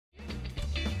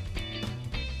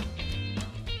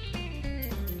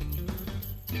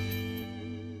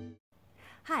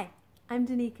Hi, I'm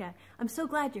Danica. I'm so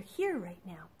glad you're here right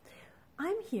now.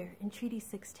 I'm here in Treaty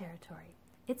 6 territory.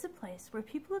 It's a place where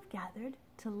people have gathered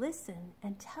to listen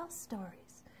and tell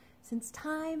stories since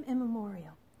time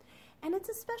immemorial. And it's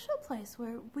a special place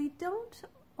where we don't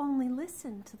only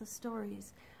listen to the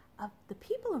stories of the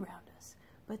people around us,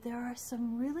 but there are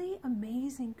some really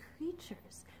amazing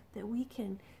creatures that we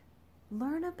can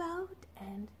learn about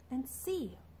and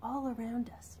see all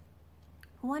around us.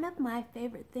 One of my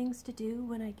favorite things to do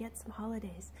when I get some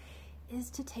holidays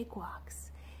is to take walks.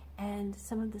 And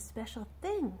some of the special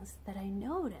things that I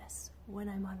notice when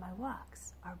I'm on my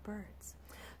walks are birds.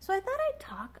 So I thought I'd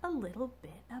talk a little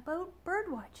bit about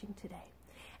bird watching today.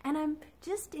 And I'm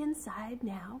just inside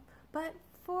now, but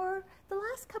for the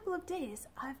last couple of days,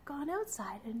 I've gone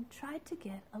outside and tried to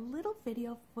get a little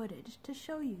video footage to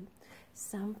show you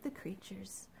some of the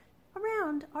creatures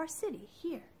around our city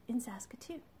here in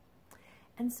Saskatoon.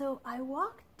 And so I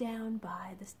walked down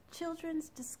by the Children's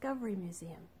Discovery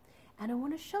Museum, and I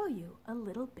want to show you a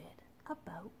little bit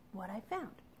about what I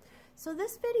found. So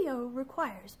this video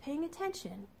requires paying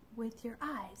attention with your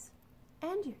eyes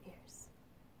and your ears.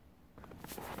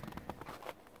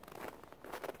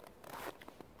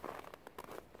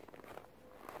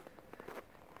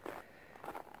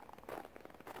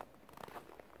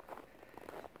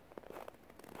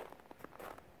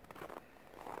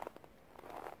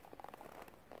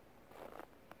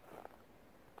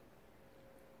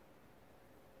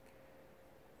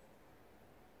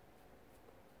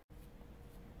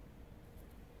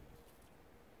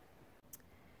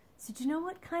 So do you know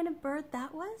what kind of bird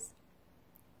that was?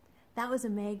 That was a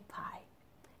magpie.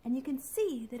 And you can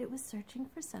see that it was searching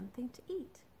for something to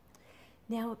eat.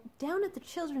 Now, down at the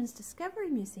Children's Discovery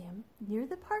Museum, near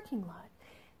the parking lot,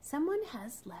 someone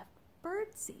has left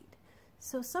bird seed.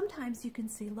 So sometimes you can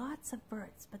see lots of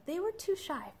birds, but they were too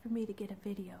shy for me to get a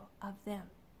video of them.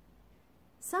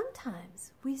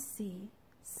 Sometimes we see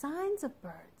signs of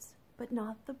birds, but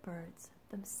not the birds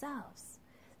themselves.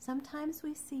 Sometimes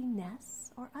we see nests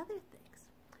or other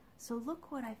things. So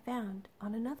look what I found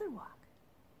on another walk.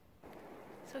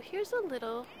 So here's a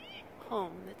little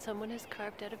home that someone has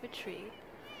carved out of a tree.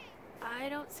 I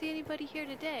don't see anybody here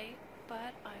today,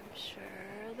 but I'm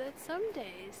sure that some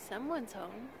days someone's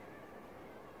home.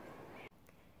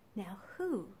 Now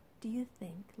who do you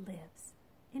think lives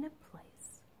in a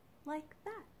place like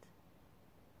that?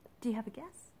 Do you have a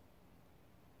guess?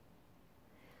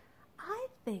 I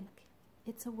think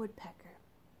it's a woodpecker.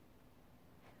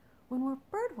 When we're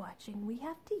bird watching, we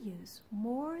have to use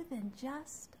more than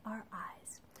just our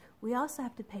eyes. We also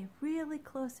have to pay really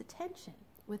close attention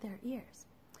with our ears.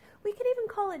 We could even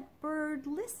call it bird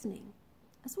listening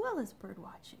as well as bird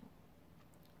watching.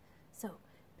 So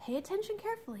pay attention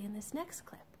carefully in this next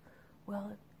clip.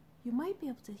 Well, you might be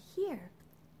able to hear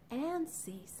and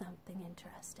see something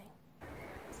interesting.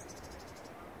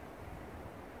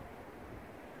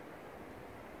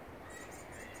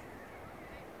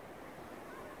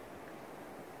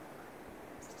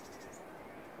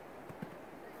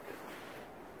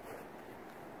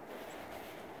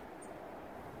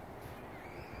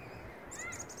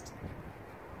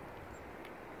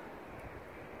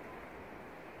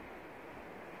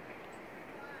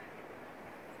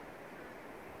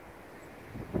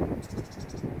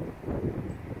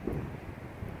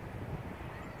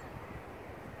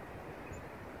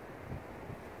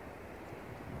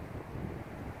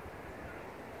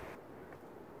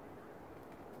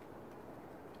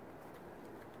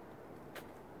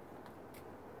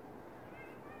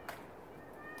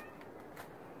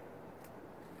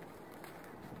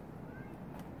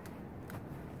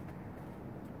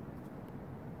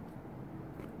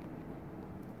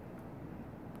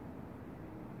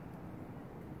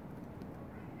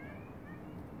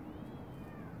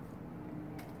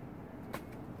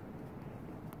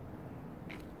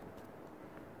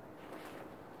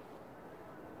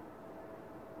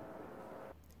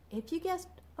 If you guessed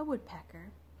a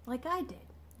woodpecker, like I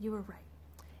did, you were right.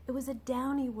 It was a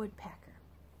downy woodpecker.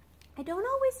 I don't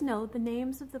always know the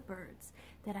names of the birds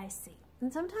that I see.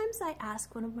 And sometimes I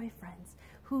ask one of my friends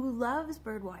who loves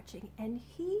bird watching, and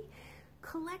he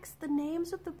collects the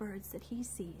names of the birds that he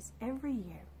sees every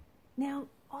year. Now,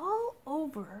 all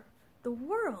over the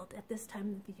world at this time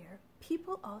of the year,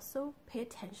 people also pay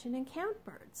attention and count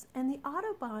birds. And the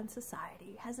Audubon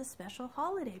Society has a special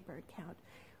holiday bird count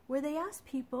where they ask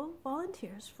people,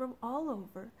 volunteers from all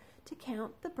over, to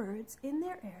count the birds in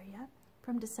their area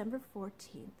from December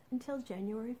 14th until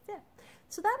January 5th.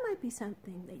 So that might be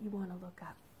something that you want to look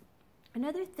up.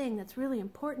 Another thing that's really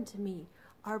important to me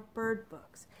are bird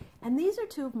books. And these are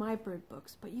two of my bird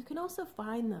books, but you can also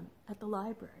find them at the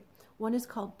library. One is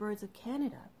called Birds of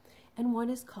Canada, and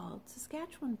one is called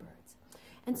Saskatchewan birds.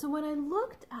 And so when I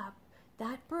looked up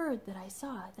that bird that I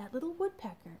saw, that little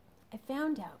woodpecker, I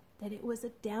found out that it was a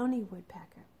downy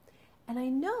woodpecker. And I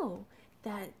know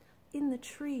that in the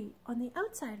tree, on the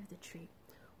outside of the tree,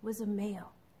 was a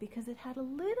male because it had a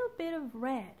little bit of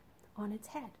red on its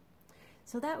head.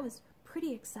 So that was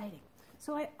pretty exciting.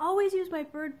 So I always use my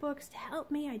bird books to help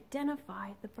me identify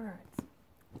the birds.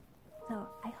 So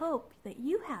I hope that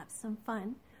you have some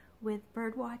fun with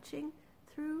bird watching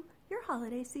through your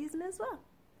holiday season as well.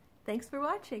 Thanks for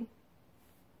watching.